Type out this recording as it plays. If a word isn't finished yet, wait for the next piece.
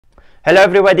Hello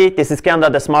everybody, this is Kanda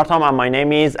the Smart Home and my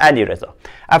name is Ali Reza.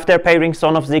 After pairing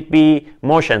sonoff zigbee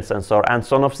motion sensor and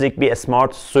sonoff zigbee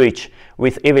smart switch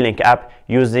with eWelink app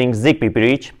using zigbee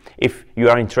bridge, if you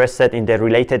are interested in the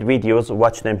related videos,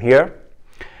 watch them here.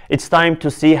 It's time to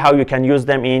see how you can use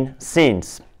them in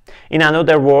scenes. In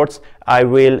other words, I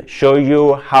will show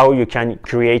you how you can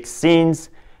create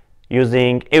scenes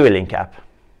using eWelink app.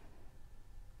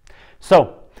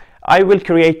 So, I will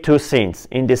create two scenes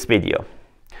in this video.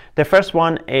 The first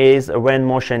one is when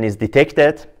motion is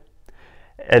detected,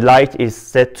 a light is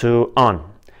set to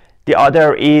on. The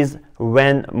other is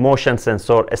when motion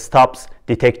sensor stops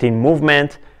detecting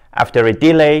movement. After a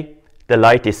delay, the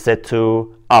light is set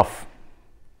to off.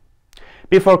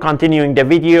 Before continuing the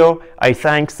video, I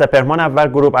thank Super Monawwar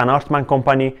Group and Artman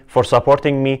Company for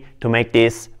supporting me to make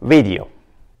this video.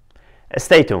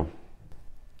 Stay tuned.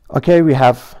 Okay, we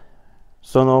have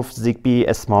sonoff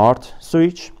zigbee smart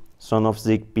switch, sonoff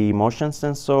zigbee motion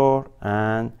sensor,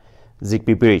 and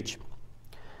zigbee bridge.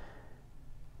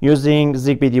 Using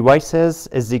zigbee devices,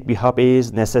 a zigbee hub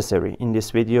is necessary. In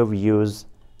this video, we use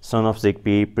sonoff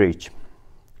zigbee bridge.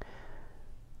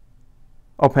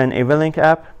 Open eWelink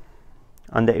app.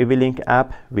 On the eWelink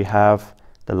app, we have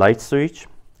the light switch.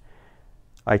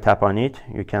 I tap on it.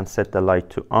 You can set the light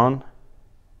to on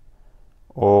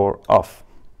or off.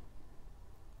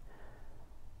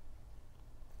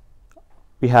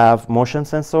 We have motion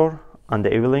sensor on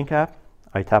the eWelink app.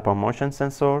 I tap on motion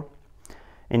sensor.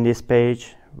 In this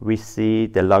page, we see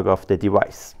the log of the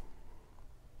device.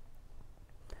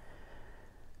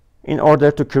 In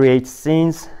order to create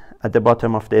scenes, at the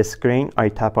bottom of the screen, I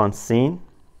tap on scene,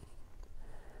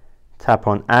 tap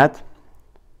on add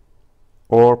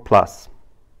or plus.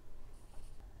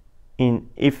 In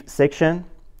if section,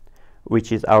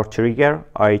 which is our trigger,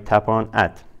 I tap on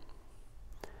add.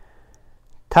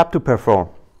 Tap to perform.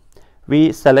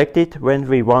 We select it when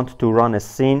we want to run a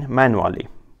scene manually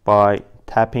by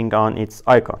tapping on its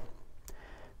icon.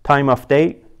 Time of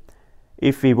day.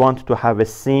 If we want to have a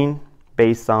scene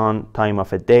based on time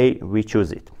of a day, we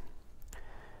choose it.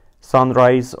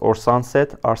 Sunrise or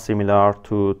sunset are similar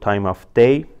to time of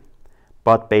day,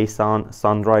 but based on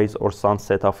sunrise or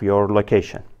sunset of your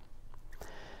location.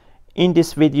 In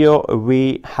this video,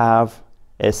 we have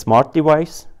a smart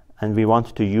device and we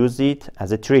want to use it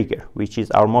as a trigger, which is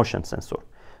our motion sensor.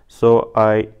 So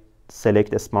I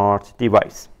select a smart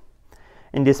device.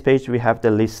 In this page, we have the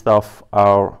list of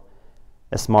our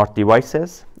smart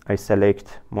devices. I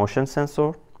select motion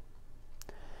sensor.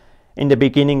 In the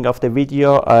beginning of the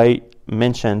video, I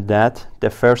mentioned that the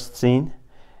first scene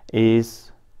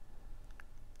is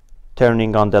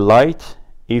turning on the light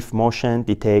if motion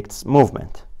detects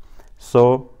movement.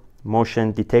 So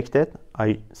motion detected,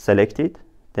 I select it,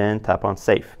 then tap on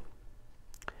save.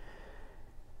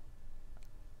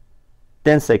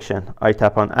 Then section, I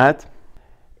tap on add.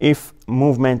 If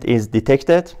movement is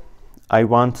detected, I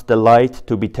want the light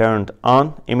to be turned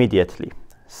on immediately.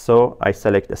 So I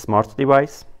select a smart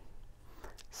device,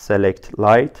 select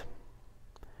light,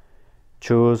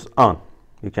 choose on.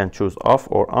 You can choose off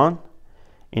or on.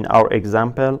 In our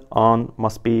example, on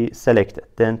must be selected,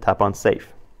 then tap on save.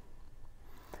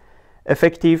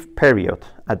 Effective period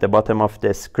at the bottom of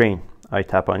the screen, I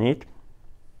tap on it.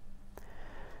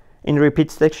 In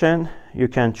repeat section, you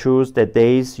can choose the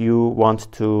days you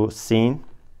want to scene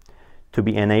to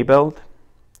be enabled.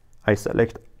 I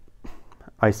select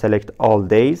all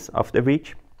days of the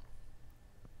week.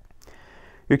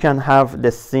 You can have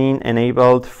the scene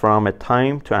enabled from a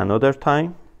time to another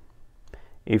time.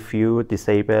 If you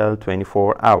disable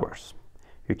 24 hours,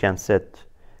 you can set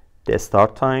the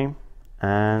start time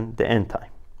and the end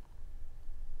time.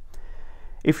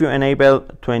 If you enable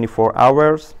 24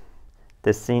 hours,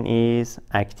 the scene is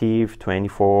active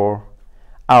 24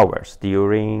 hours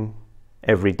during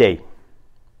every day.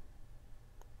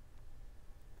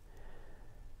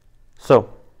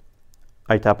 So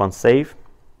I tap on save.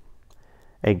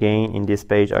 Again, in this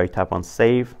page, I tap on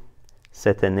save,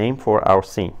 set a name for our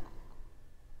scene.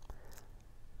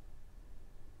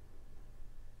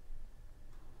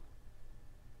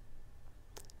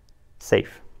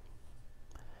 Save.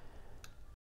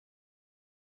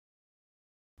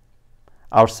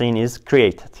 Our scene is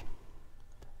created.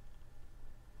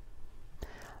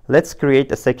 Let's create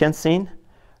a second scene,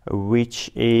 which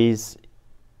is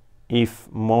if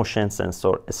motion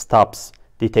sensor stops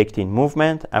detecting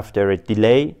movement. After a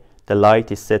delay, the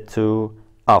light is set to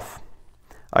off.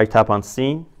 I tap on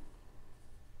scene,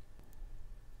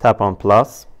 tap on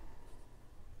plus.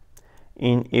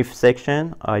 In if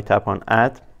section, I tap on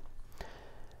add.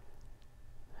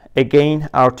 Again,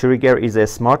 our trigger is a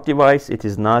smart device. It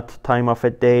is not time of a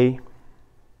day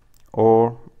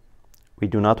or we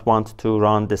do not want to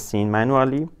run the scene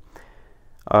manually,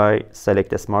 I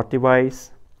select a smart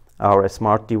device. Our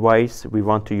smart device, we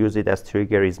want to use it as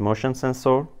trigger is motion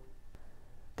sensor.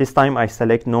 This time I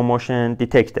select no motion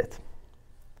detected.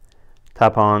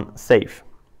 Tap on save.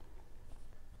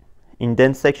 In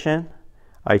then section,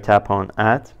 I tap on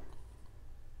add.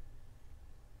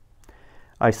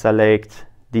 I select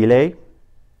delay.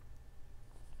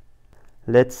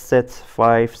 Let's set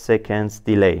 5 seconds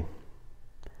delay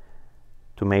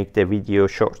to make the video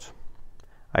short.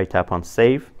 I tap on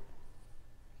save.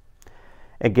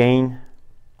 Again,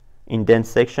 in then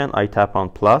section, I tap on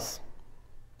plus.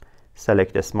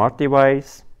 Select a smart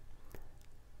device.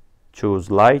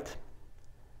 Choose light.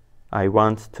 I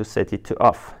want to set it to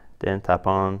off. Then tap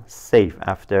on save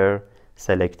after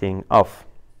selecting off.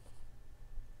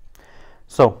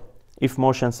 So, if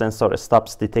motion sensor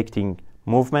stops detecting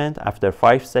movement after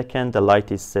 5 seconds, the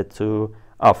light is set to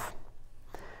off.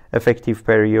 Effective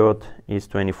period is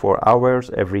 24 hours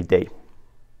every day.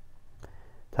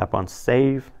 Tap on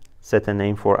save, set a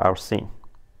name for our scene.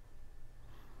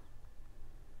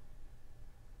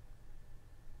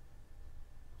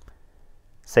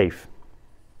 Save.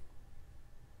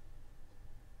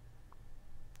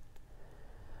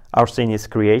 Our scene is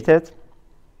created.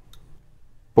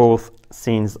 Both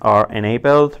scenes are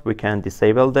enabled. We can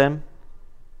disable them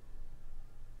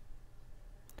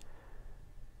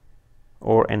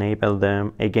or enable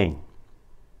them again.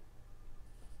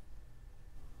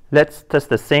 Let's test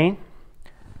the scene.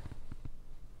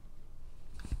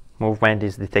 Movement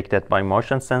is detected by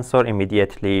motion sensor.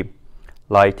 Immediately,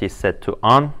 light is set to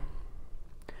on.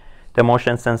 The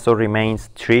motion sensor remains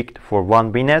trigged for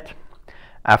 1 minute.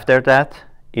 After that,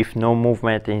 if no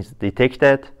movement is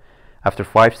detected, after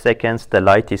 5 seconds, the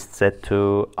light is set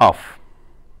to off.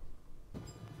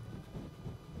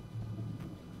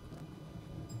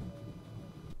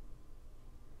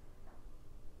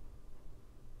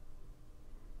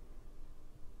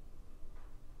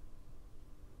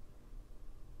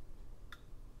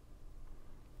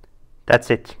 That's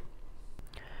it.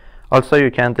 Also,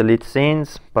 you can delete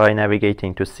scenes by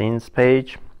navigating to scenes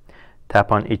page.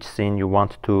 Tap on each scene you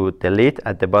want to delete.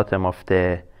 At the bottom of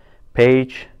the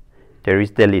page, there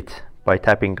is delete. By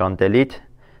tapping on delete,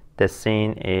 the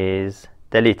scene is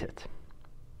deleted.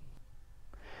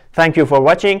 Thank you for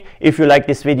watching. If you like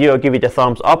this video, give it a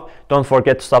thumbs up. Don't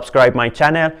forget to subscribe my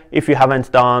channel if you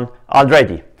haven't done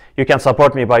already. You can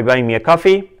support me by buying me a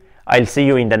coffee. I'll see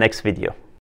you in the next video.